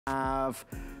have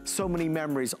so many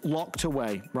memories locked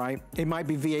away, right? It might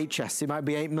be VHS, it might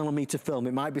be 8mm film,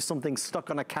 it might be something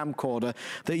stuck on a camcorder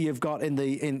that you've got in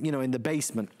the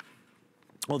basement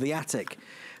or the attic.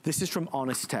 This is from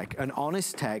Honestech, and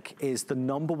Honestech is the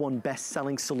 #1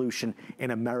 best-selling solution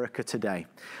in America today.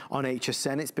 On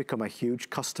HSN, it's become a huge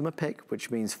customer pick,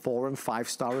 which means 4- and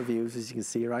 5-star reviews, as you can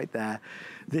see right there.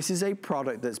 This is a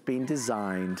product that's been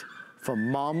designed for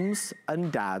moms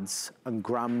and dads and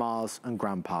grandmas and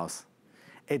grandpas.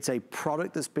 It's a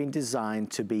product that's been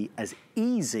designed to be as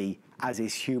easy as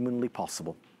is humanly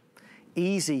possible.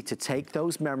 Easy to take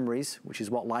those memories, which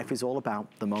is what life is all about,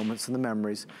 the moments and the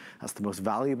memories. That's the most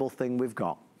valuable thing we've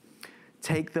got.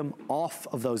 Take them off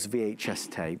of those VHS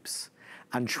tapes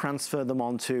and transfer them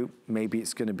onto, maybe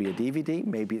it's gonna be a DVD,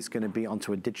 maybe it's gonna be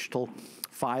onto a digital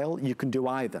file. You can do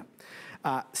either.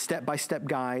 Step-by-step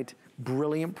guide,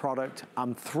 brilliant product.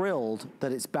 I'm thrilled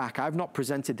that it's back. I've not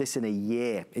presented this in a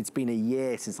year. It's been a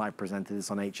year since I presented this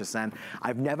on HSN.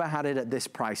 I've never had it at this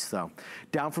price though.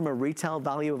 Down from a retail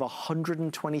value of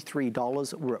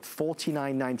 $123, we're at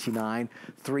 $49.99,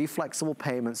 3 flexible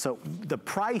payments. So the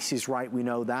price is right, we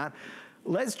know that.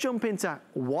 Let's jump into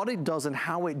what it does and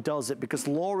how it does it, because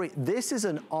Lori, this is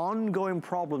an ongoing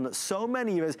problem that so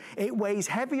many of us, it weighs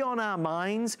heavy on our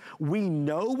minds. We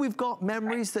know we've got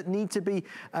memories that need to be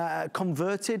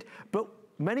converted, but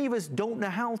many of us don't know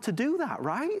how to do that,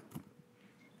 right?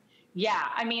 Yeah,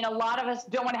 I mean, a lot of us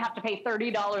don't want to have to pay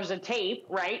 $30 a tape,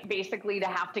 right? Basically to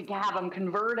have them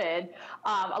converted.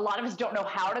 A lot of us don't know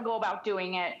how to go about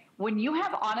doing it. When you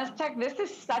have Honestech, this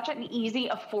is such an easy,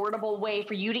 affordable way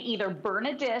for you to either burn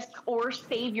a disc or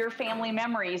save your family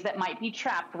memories that might be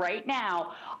trapped right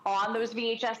now on those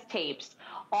VHS tapes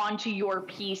onto your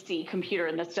PC computer.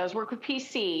 And this does work with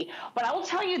PC. But I will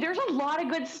tell you, there's a lot of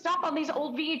good stuff on these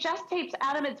old VHS tapes.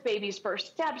 Adam, it's baby's first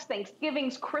steps,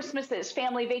 Thanksgivings, Christmases,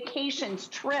 family vacations,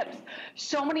 trips,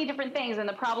 so many different things. And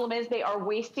the problem is they are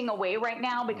wasting away right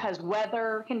now because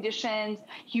weather conditions,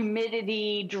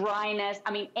 humidity, dryness,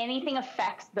 I mean, anything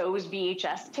affects those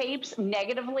VHS tapes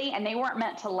negatively, and they weren't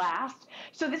meant to last.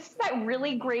 So this is that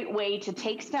really great way to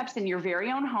take steps in your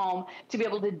very own home to be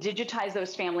able to digitize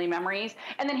those family memories.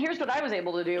 And then here's what I was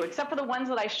able to do. Except for the ones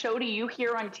that I show to you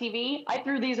here on TV, I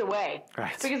threw these away.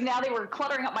 Right. Because now they were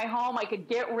cluttering up my home. I could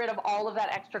get rid of all of that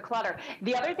extra clutter.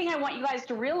 The other thing I want you guys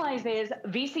to realize is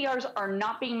VCRs are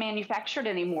not being manufactured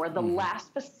anymore. The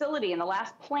last facility and the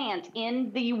last plant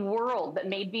in the world that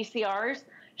made VCRs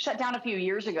shut down a few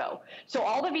years ago. So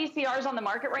all the VCRs on the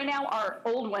market right now are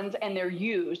old ones and they're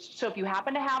used. So if you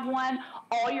happen to have one,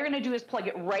 all you're gonna do is plug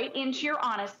it right into your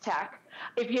Honestech.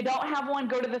 If you don't have one,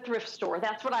 go to the thrift store.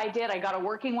 That's what I did. I got a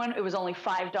working one. It was only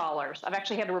 $5. I've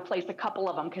actually had to replace a couple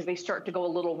of them because they start to go a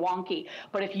little wonky.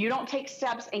 But if you don't take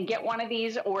steps and get one of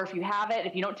these, or if you have it,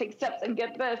 if you don't take steps and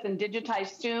get this and digitize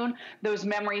soon, those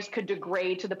memories could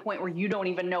degrade to the point where you don't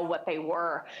even know what they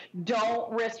were.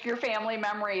 Don't risk your family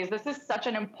memories. This is such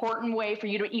an important way for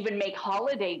you to even make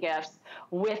holiday gifts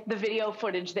with the video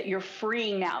footage that you're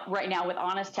freeing right now with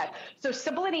Honestech. So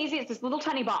simple and easy. It's this little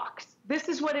tiny box. This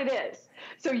is what it is.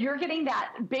 So you're getting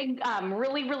that big,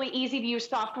 really, really easy to use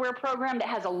software program that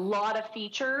has a lot of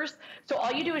features. So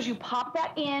all you do is you pop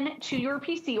that in to your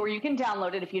PC, or you can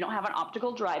download it if you don't have an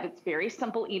optical drive. It's very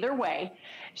simple either way.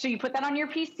 So you put that on your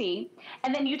PC,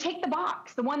 and then you take the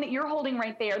box, the one that you're holding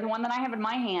right there, the one that I have in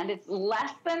my hand. It's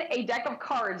less than a deck of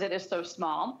cards. It is so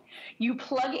small. You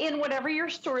plug in whatever your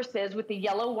source is with the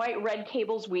yellow, white, red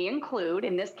cables we include.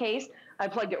 In this case, I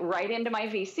plugged it right into my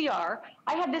VCR.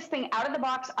 I had this thing out of the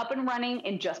box up and running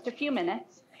in just a few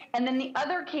minutes. And then the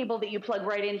other cable that you plug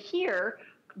right in here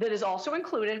that is also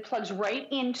included plugs right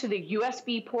into the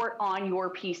USB port on your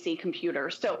PC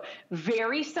computer. So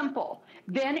very simple.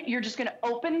 Then you're just gonna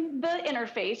open the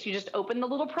interface. You just open the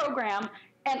little program,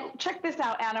 and check this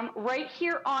out, Adam. Right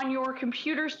here on your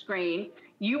computer screen,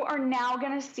 you are now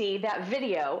gonna see that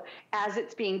video as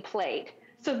it's being played.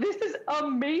 So this is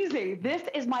amazing. This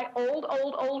is my old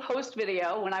host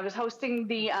video when I was hosting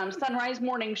the Sunrise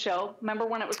Morning Show. Remember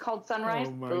when it was called Sunrise?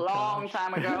 A long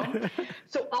time ago.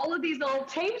 So all of these little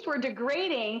tapes were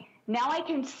degrading. Now I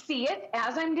can see it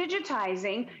as I'm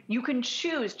digitizing. You can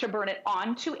choose to burn it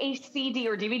onto a CD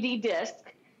or DVD disc.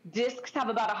 Discs have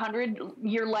about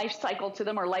 100-year life cycle to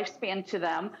them, or lifespan to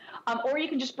them, or you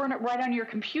can just burn it right on your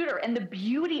computer. And the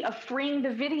beauty of freeing the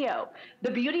video,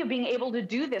 the beauty of being able to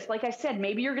do this, like I said,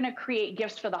 maybe you're going to create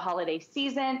gifts for the holiday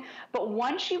season, but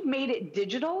once you've made it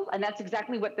digital, and that's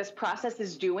exactly what this process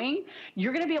is doing,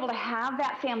 you're going to be able to have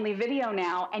that family video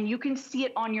now, and you can see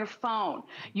it on your phone.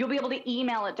 You'll be able to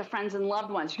email it to friends and loved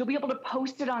ones. You'll be able to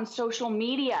post it on social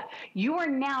media. You are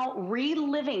now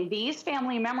reliving these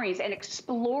family memories and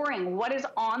exploring exploring what is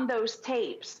on those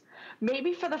tapes,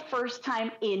 maybe for the first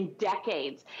time in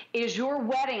decades, is your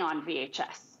wedding on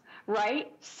VHS.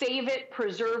 Right? Save it,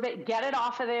 preserve it, get it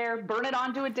off of there, burn it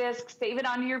onto a disk, save it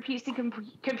onto your PC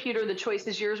computer. The choice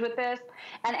is yours with this.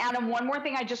 And Adam, one more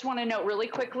thing I just want to note really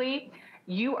quickly.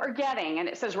 You are getting, and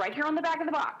it says right here on the back of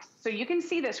the box, so you can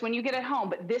see this when you get it home,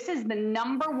 but this is the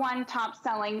 #1 top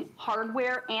selling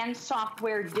hardware and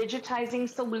software digitizing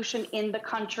solution in the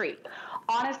country.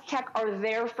 Honestech are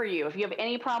there for you. If you have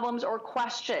any problems or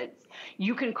questions,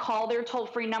 you can call their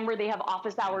toll-free number. They have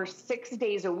office hours 6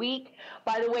 days a week.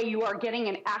 By the way, you are getting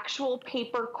an actual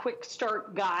paper quick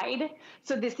start guide.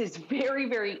 So this is very,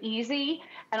 very easy.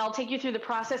 And I'll take you through the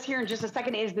process here in just a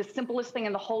second. It is the simplest thing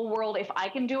in the whole world. If I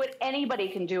can do it, anybody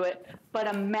can do it.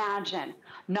 But imagine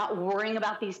not worrying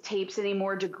about these tapes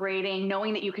anymore degrading,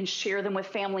 knowing that you can share them with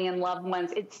family and loved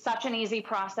ones. It's such an easy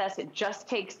process. It just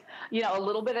takes, you know, a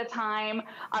little bit of time.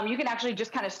 You can actually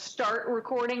just kind of start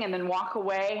recording and then walk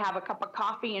away, have a cup of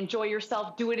coffee, enjoy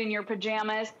yourself, do it in your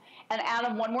pajamas. And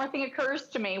Adam, one more thing occurs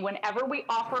to me. Whenever we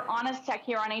offer Honestech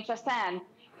here on HSN,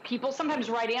 people sometimes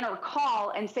write in or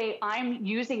call and say, I'm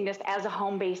using this as a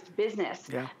home-based business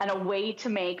and a way to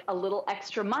make a little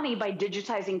extra money by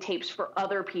digitizing tapes for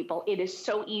other people. It is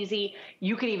so easy.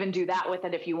 You could even do that with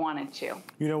it if you wanted to.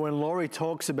 You know, when Laurie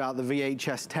talks about the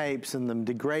VHS tapes and them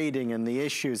degrading and the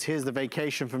issues, here's the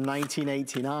Vacation from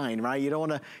 1989, right? You don't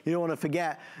want to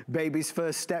forget baby's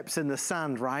first steps in the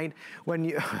sand, right? When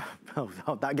you, oh,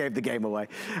 that gave the game away.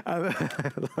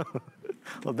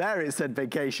 Well, there it said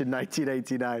Vacation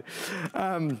 1989.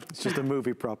 It's just a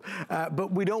movie prop.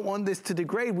 But we don't want this to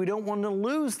degrade. We don't want to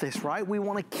lose this, right? We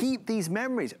want to keep these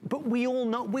memories. But we all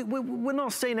know, we're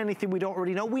not saying anything we don't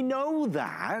already know. We know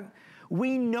that.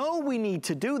 We know we need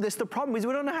to do this. The problem is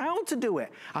we don't know how to do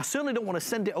it. I certainly don't want to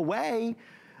send it away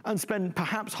and spend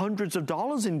perhaps hundreds of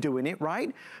dollars in doing it,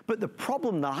 right? But the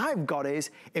problem that I've got is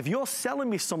if you're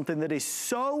selling me something that is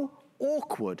so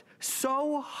awkward,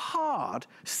 so hard,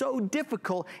 so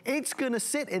difficult, it's gonna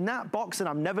sit in that box and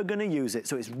I'm never gonna use it.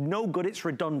 So it's no good, it's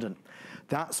redundant.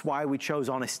 That's why we chose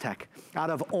Honestech.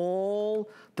 Out of all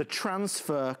the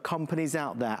transfer companies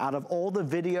out there, out of all the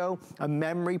video and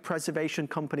memory preservation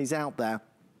companies out there,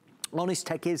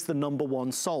 Honestech is the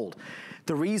 #1 sold.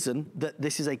 The reason that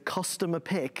this is a customer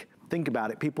pick, think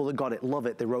about it, people that got it love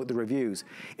it, they wrote the reviews.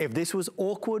 If this was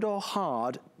awkward or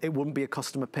hard, it wouldn't be a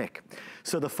customer pick.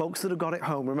 So the folks that have got it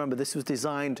home, remember this was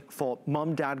designed for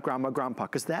mom, dad, grandma, grandpa,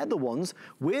 because they're the ones,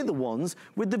 we're the ones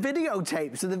with the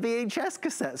videotapes and the VHS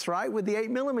cassettes, right? With the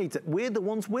 8mm, we're the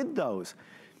ones with those.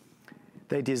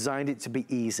 They designed it to be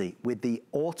easy. With the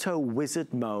auto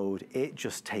wizard mode, it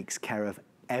just takes care of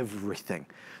everything.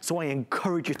 So I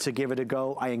encourage you to give it a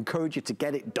go. I encourage you to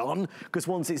get it done, because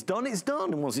once it's done, it's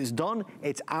done. And once it's done,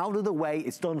 it's out of the way,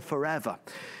 it's done forever.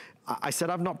 I said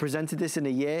I've not presented this in a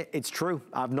year. It's true.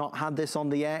 I've not had this on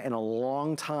the air in a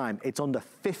long time. It's under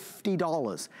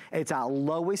 $50. It's our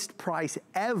lowest price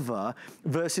ever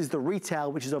versus the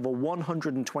retail, which is over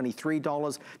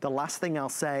 $123. The last thing I'll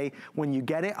say, when you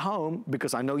get it home,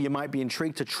 because I know you might be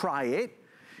intrigued to try it,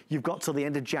 you've got till the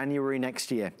end of January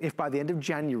next year. If by the end of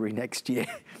January next year,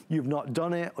 you've not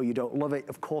done it or you don't love it,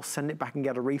 of course, send it back and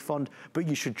get a refund, but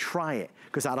you should try it.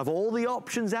 Because out of all the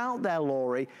options out there,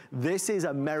 Laurie, this is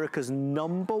America's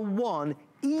 #1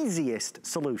 easiest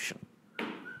solution.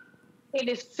 It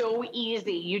is so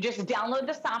easy. You just download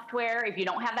the software. If you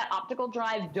don't have that optical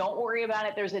drive, don't worry about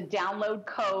it. There's a download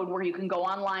code where you can go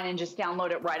online and just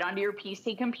download it right onto your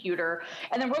PC computer.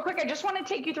 And then real quick, I just want to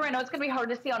take you through, I know it's going to be hard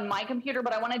to see on my computer,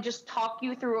 but I want to just talk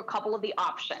you through a couple of the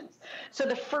options. So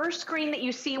the first screen that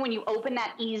you see when you open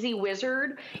that easy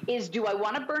wizard is, do I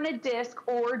want to burn a disk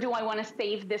or do I want to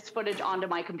save this footage onto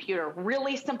my computer?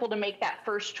 Really simple to make that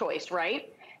first choice,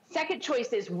 right? Second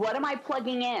choice is, what am I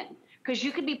plugging in? Because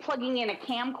you could be plugging in a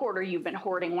camcorder you've been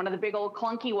hoarding, one of the big old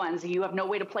clunky ones, and you have no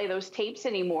way to play those tapes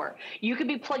anymore. You could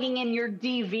be plugging in your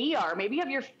DVR. Maybe you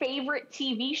have your favorite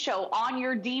TV show on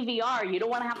your DVR. You don't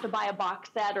want to have to buy a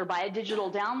box set or buy a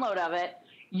digital download of it.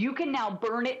 You can now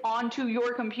burn it onto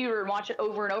your computer and watch it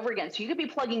over and over again. So you could be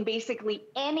plugging basically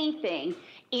anything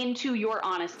into your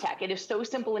Honestech. It is so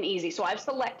simple and easy. So I've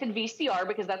selected VCR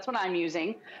because that's what I'm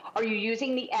using. Are you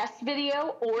using the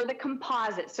S-Video or the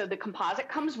composite? So the composite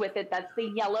comes with it. That's the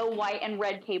yellow, white, and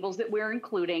red cables that we're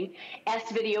including.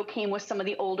 S-Video came with some of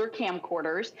the older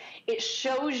camcorders. It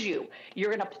shows you, you're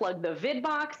going to plug the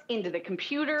VIDBOX into the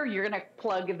computer. You're going to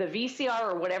plug the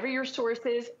VCR or whatever your source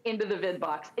is into the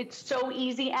VIDBOX. It's so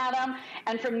easy, Adam.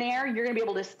 And from there, you're going to be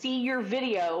able to see your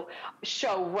video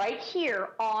show right here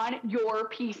on your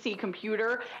PC PC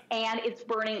computer, and it's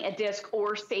burning a disc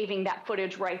or saving that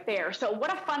footage right there. So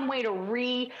what a fun way to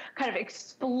kind of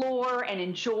explore and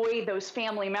enjoy those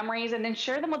family memories and then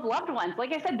share them with loved ones.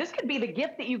 Like I said, this could be the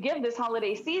gift that you give this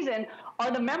holiday season,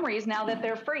 are the memories now that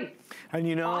they're free. And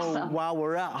you know, awesome. While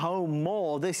we're at home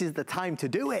more, this is the time to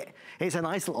do it. It's a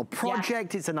nice little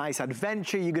project. It's a nice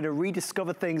adventure. You're going to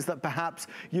rediscover things that perhaps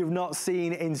you've not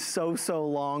seen in so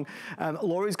long.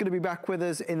 Laurie's going to be back with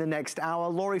us in the next hour.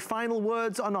 Laurie, final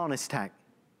words on Honestech.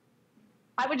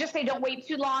 I would just say don't wait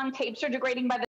too long. Tapes are degrading by the